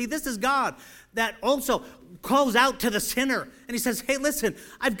unto you. See, this is God that also calls out to the sinner. And he says, hey, listen,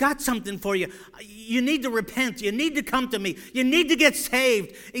 I've got something for you. You need to repent. You need to come to me. You need to get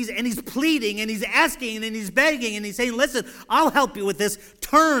saved. He's pleading and he's asking and he's begging and he's saying, listen, I'll help you with this.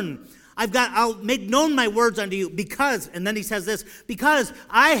 Turn. I'll make known my words unto you because, and then he says this, because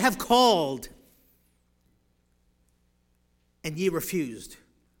I have called and ye refused.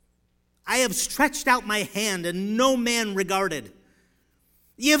 I have stretched out my hand, and no man regarded.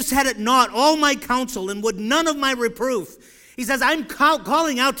 Ye have set at naught all my counsel, and would none of my reproof. He says, I'm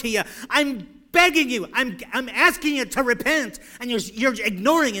calling out to you. I'm begging you. I'm asking you to repent, and you're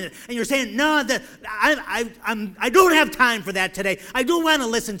ignoring it, and you're saying, no, I don't have time for that today. I don't want to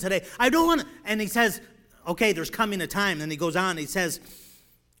listen today. I don't want to. And he says, okay, there's coming a time. And he goes on. He says,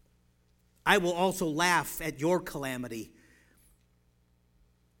 I will also laugh at your calamity.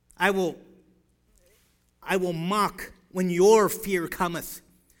 I will mock when your fear cometh.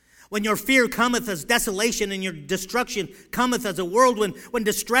 When your fear cometh as desolation and your destruction cometh as a whirlwind, when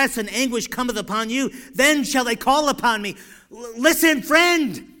distress and anguish cometh upon you, then shall they call upon me. Listen,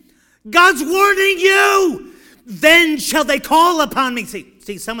 friend, God's warning you. Then shall they call upon me.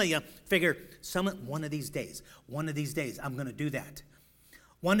 See, some of you figure, one of these days, I'm going to do that.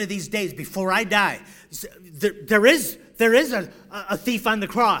 One of these days, before I die, there is a thief on the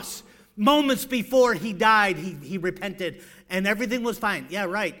cross. Moments before he died, he repented, and everything was fine. Yeah,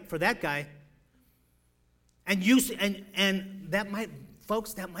 right, for that guy. And that might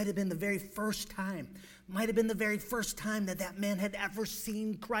have been the very first time. Might have been the very first time that man had ever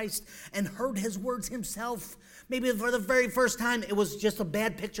seen Christ and heard his words himself. Maybe for the very first time, it was just a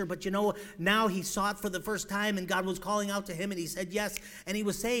bad picture, but now he saw it for the first time, and God was calling out to him, and he said yes, and he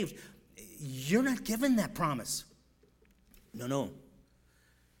was saved. You're not given that promise. No.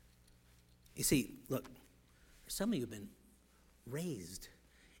 You see, look, some of you have been raised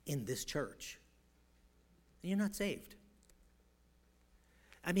in this church, and you're not saved.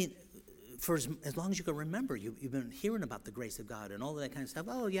 I mean, for as long as you can remember, you've been hearing about the grace of God and all of that kind of stuff.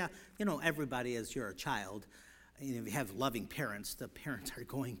 Oh, yeah, everybody, as you're a child, if you have loving parents, the parents are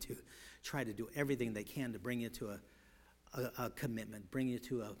going to try to do everything they can to bring you to a commitment, bring you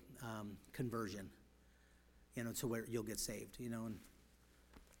to a conversion, to where you'll get saved,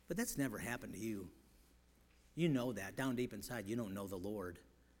 But that's never happened to you. You know that. Down deep inside, you don't know the Lord.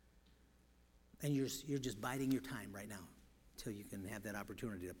 And you're just biding your time right now until you can have that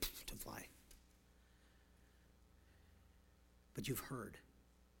opportunity to fly. But you've heard.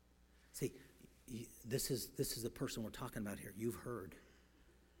 See, this is the person we're talking about here. You've heard.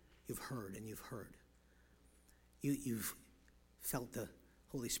 You've heard and you've heard. You've felt the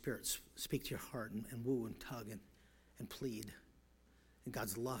Holy Spirit speak to your heart and woo and tug and plead. And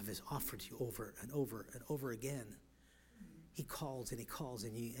God's love is offered to you over and over and over again. He calls and he calls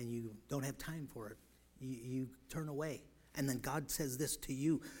and you don't have time for it. You turn away. And then God says this to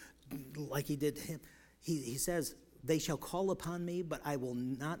you like he did to him. He says, they shall call upon me, but I will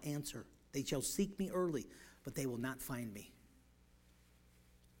not answer. They shall seek me early, but they will not find me.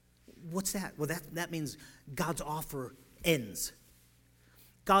 What's that? Well, that means God's offer ends.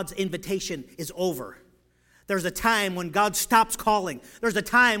 God's invitation is over. There's a time when God stops calling. There's a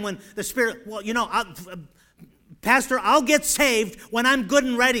time when the Spirit, Pastor, I'll get saved when I'm good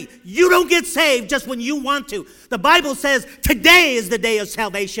and ready. You don't get saved just when you want to. The Bible says today is the day of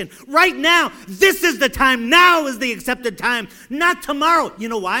salvation. Right now, this is the time. Now is the accepted time, not tomorrow. You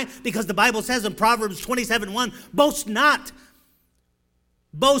know why? Because the Bible says in Proverbs 27:1, boast not.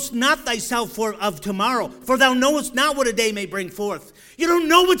 Boast not thyself of tomorrow, for thou knowest not what a day may bring forth. You don't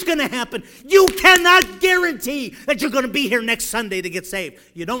know what's going to happen. You cannot guarantee that you're going to be here next Sunday to get saved.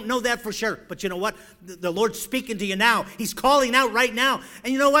 You don't know that for sure. But you know what? The Lord's speaking to you now. He's calling out right now.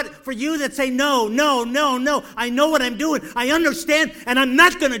 And you know what? For you that say, no, I know what I'm doing. I understand, and I'm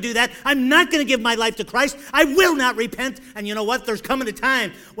not going to do that. I'm not going to give my life to Christ. I will not repent. And you know what? There's coming a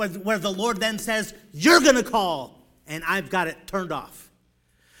time where the Lord then says, you're going to call, and I've got it turned off.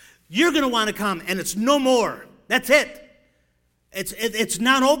 You're going to want to come, and it's no more. That's it. It's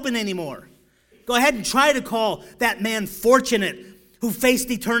not open anymore. Go ahead and try to call that man fortunate who faced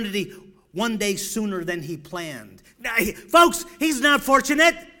eternity one day sooner than he planned. Now, folks, he's not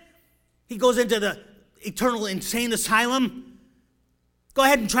fortunate. He goes into the eternal insane asylum. Go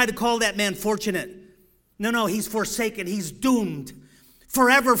ahead and try to call that man fortunate. No, he's forsaken. He's doomed.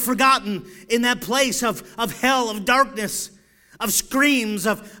 Forever forgotten in that place of hell, of darkness, of screams,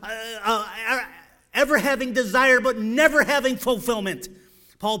 of ever having desire but never having fulfillment.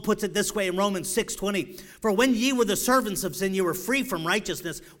 Paul puts it this way in Romans 6:20. For when ye were the servants of sin, you were free from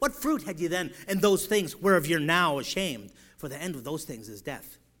righteousness. What fruit had ye then in those things whereof you're now ashamed? For the end of those things is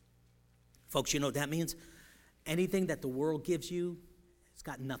death. Folks, you know what that means? Anything that the world gives you, it's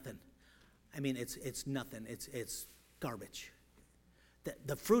got nothing. I mean, it's nothing. It's garbage.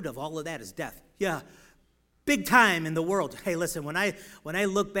 The fruit of all of that is death. Yeah. Big time in the world. Hey, listen, when I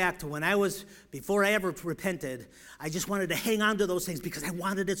look back to before I ever repented, I just wanted to hang on to those things because I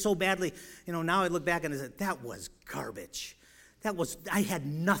wanted it so badly. You know, now I look back and I said, that was garbage. I had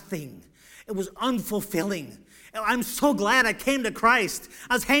nothing. It was unfulfilling. I'm so glad I came to Christ.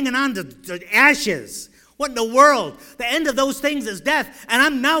 I was hanging on to ashes. What in the world? The end of those things is death, and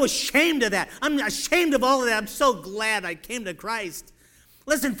I'm now ashamed of that. I'm ashamed of all of that. I'm so glad I came to Christ.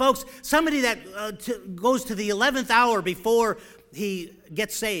 Listen, folks, somebody that goes to the 11th hour before he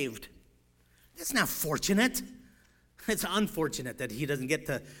gets saved, that's not fortunate. It's unfortunate that he doesn't get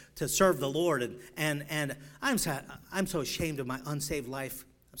to serve the Lord. And I'm so ashamed of my unsaved life.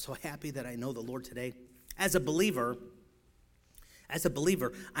 I'm so happy that I know the Lord today. As a believer,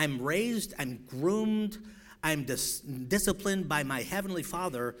 I'm raised, I'm groomed, I'm disciplined by my Heavenly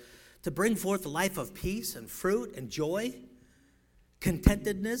Father to bring forth a life of peace and fruit and joy,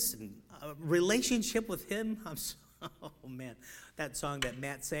 contentedness, and a relationship with Him. Oh man, that song that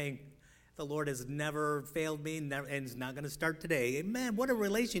Matt sang, the Lord has never failed me, and is not going to start today. Amen. What a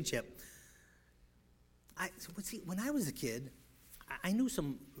relationship. When I was a kid, I knew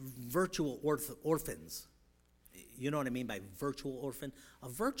some virtual orphans. You know what I mean by virtual orphan? A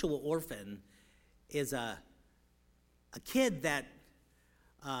virtual orphan is a kid that,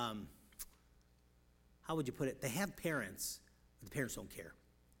 how would you put it? They have parents. The parents don't care.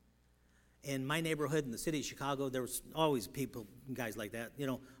 In my neighborhood in the city of Chicago, there was always guys like that. You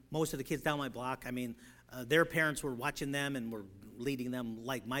know, most of the kids down my block, I mean, their parents were watching them and were leading them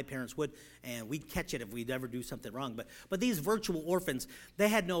like my parents would, and we'd catch it if we'd ever do something wrong. But these virtual orphans, they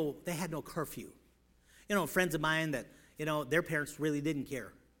had no curfew. You know, friends of mine that, you know, their parents really didn't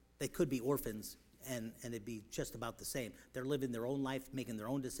care. They could be orphans, and it'd be just about the same. They're living their own life, making their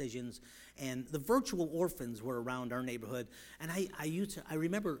own decisions. And the virtual orphans were around our neighborhood. And I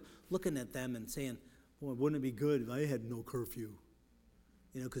remember looking at them and saying, well, wouldn't it be good if I had no curfew?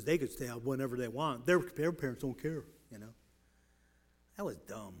 You know, because they could stay out whenever they want. Their parents don't care, you know. That was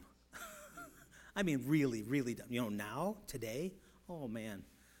dumb. I mean, really, really dumb. You know, now, today, oh man,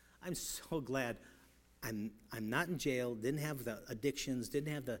 I'm so glad I'm not in jail, didn't have the addictions,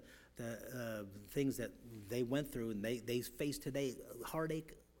 didn't have the things that they went through, and they face today,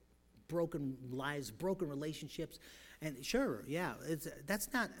 heartache, broken lives, broken relationships. And sure, yeah, that's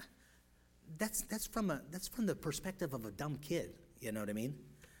from the perspective of a dumb kid, you know what I mean?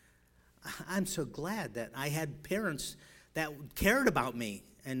 I'm so glad that I had parents that cared about me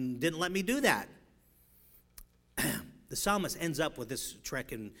and didn't let me do that. The psalmist ends up with this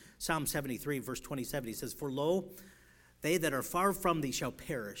trek in Psalm 73, verse 27. He says, for lo, they that are far from thee shall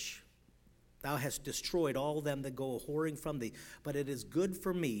perish. Thou hast destroyed all them that go a-whoring from thee. But it is good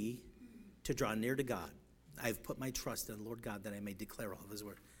for me to draw near to God. I have put my trust in the Lord God that I may declare all of his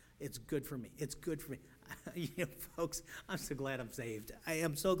word. It's good for me. It's good for me. Folks, I'm so glad I'm saved. I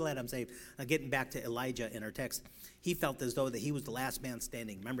am so glad I'm saved. Getting back to Elijah in our text, he felt as though that he was the last man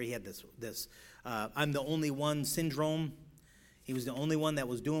standing. Remember, he had this I'm the only one syndrome. He was the only one that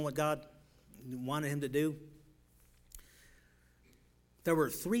was doing what God wanted him to do. There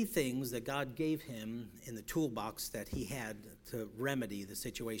were 3 things that God gave him in the toolbox that he had to remedy the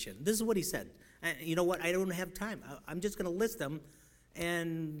situation. This is what he said. And you know what? I don't have time. I'm just going to list them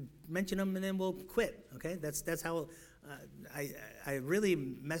and mention them, and then we'll quit. Okay? That's how I really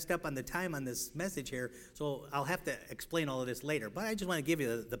messed up on the time on this message here, so I'll have to explain all of this later. But I just want to give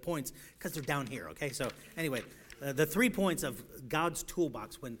you the points because they're down here. Okay? So anyway, the 3 points of God's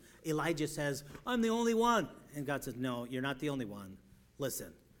toolbox when Elijah says, "I'm the only one," and God says, "No, you're not the only one.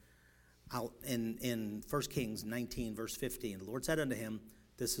 Listen." In 1 Kings 19, verse 15, the Lord said unto him,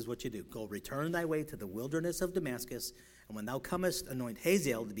 "This is what you do. Go, return thy way to the wilderness of Damascus, and when thou comest, anoint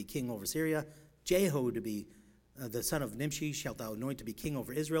Hazael to be king over Syria, Jehu to be the son of Nimshi shalt thou anoint to be king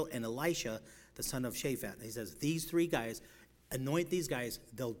over Israel, and Elisha the son of Shaphat." And he says, these 3 guys, anoint these guys.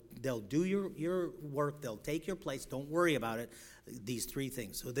 They'll do your work. They'll take your place. Don't worry about it. These 3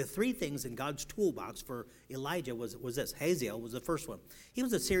 things. So the 3 things in God's toolbox for Elijah was this. Hazael was the first one. He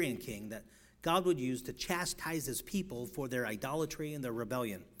was a Syrian king that God would use to chastise his people for their idolatry and their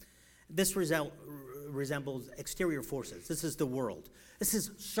rebellion. This resembles exterior forces. This is the world. This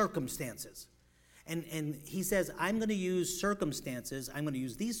is circumstances. And he says, I'm going to use circumstances. I'm going to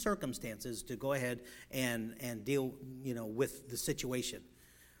use these circumstances to go ahead and deal, with the situation.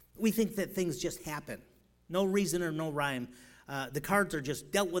 We think that things just happen. No reason or no rhyme. The cards are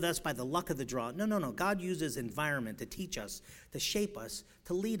just dealt with us by the luck of the draw. No. God uses environment to teach us, to shape us,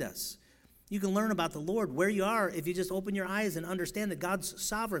 to lead us. You can learn about the Lord where you are if you just open your eyes and understand that God's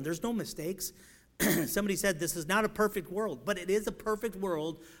sovereign. There's no mistakes. Somebody said this is not a perfect world, but it is a perfect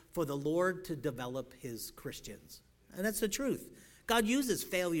world for the Lord to develop his Christians. And that's the truth. God uses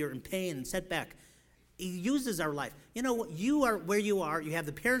failure and pain and setback. He uses our life. You know what? You are where you are. You have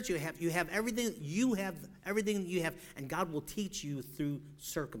the parents you have everything you have, and God will teach you through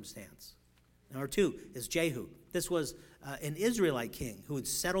circumstance. Number 2 is Jehu. This was an Israelite king who would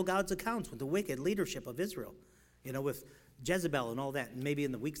settle God's accounts with the wicked leadership of Israel, with Jezebel and all that. And maybe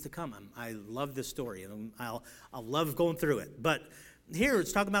in the weeks to come, I love this story, and I'll love going through it. But here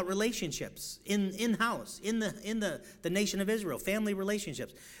it's talking about relationships in-house, in the nation of Israel, family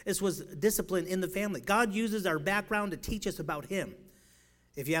relationships. This was discipline in the family. God uses our background to teach us about him.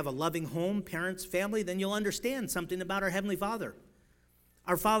 If you have a loving home, parents, family, then you'll understand something about our Heavenly Father.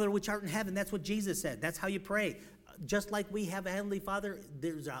 Our Father which art in heaven, that's what Jesus said. That's how you pray. Just like we have a Heavenly Father,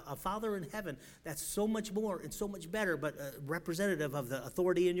 there's a Father in heaven that's so much more and so much better, but representative of the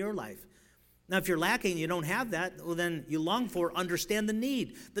authority in your life. Now, if you're lacking, you don't have that, well, then you long for, understand the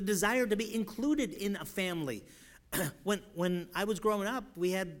need, the desire to be included in a family. When I was growing up, we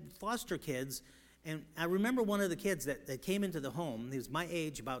had foster kids, and I remember one of the kids that came into the home. He was my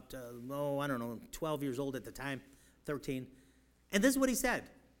age, about, 12 years old at the time, 13. And this is what he said.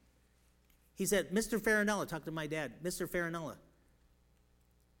 He said, "Mr. Farinella," talked to my dad, "Mr. Farinella,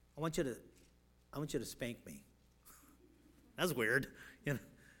 I want you to spank me." That's weird,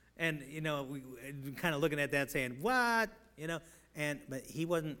 And we kind of looking at that saying, "What?" But he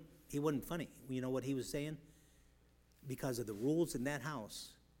wasn't funny. You know what he was saying? Because of the rules in that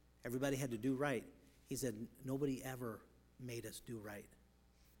house, everybody had to do right. He said, "Nobody ever made us do right.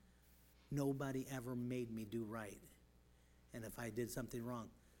 Nobody ever made me do right. And if I did something wrong,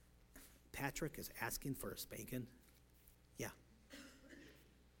 Patrick is asking for a spanking?" Yeah.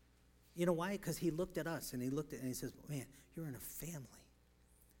 You know why? Because he looked at us and he says, "Man, you're in a family.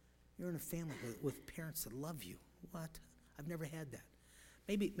 You're in a family with parents that love you." What? I've never had that.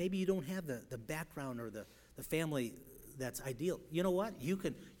 Maybe you don't have the background or the family that's ideal. You know what? You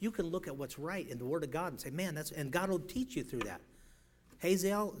can look at what's right in the Word of God and say, "Man, and God will teach you through that."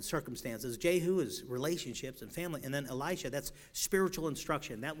 Hazael, circumstances. Jehu is relationships and family. And then Elisha, that's spiritual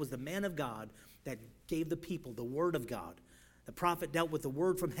instruction. That was the man of God that gave the people the Word of God. The prophet dealt with the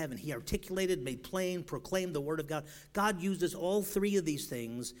Word from heaven. He articulated, made plain, proclaimed the Word of God. God uses all 3 of these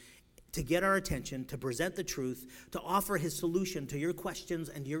things to get our attention, to present the truth, to offer his solution to your questions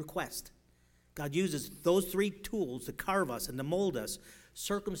and your quest. God uses those 3 tools to carve us and to mold us: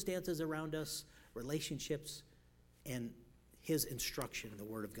 circumstances around us, relationships, and his instruction in the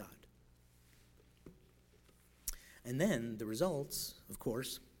Word of God. And then the results, of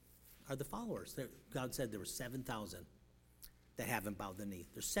course, are the followers. God said there were 7,000 that haven't bowed the knee.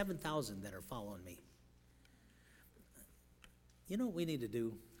 There's 7,000 that are following me. You know what we need to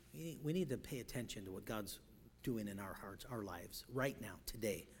do? We need to pay attention to what God's doing in our hearts, our lives, right now,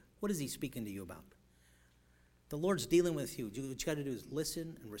 today. What is he speaking to you about? the Lord's dealing with you. What you got to do is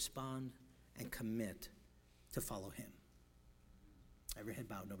listen and respond and commit to follow him. Every head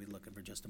bowed, nobody looking for just a moment.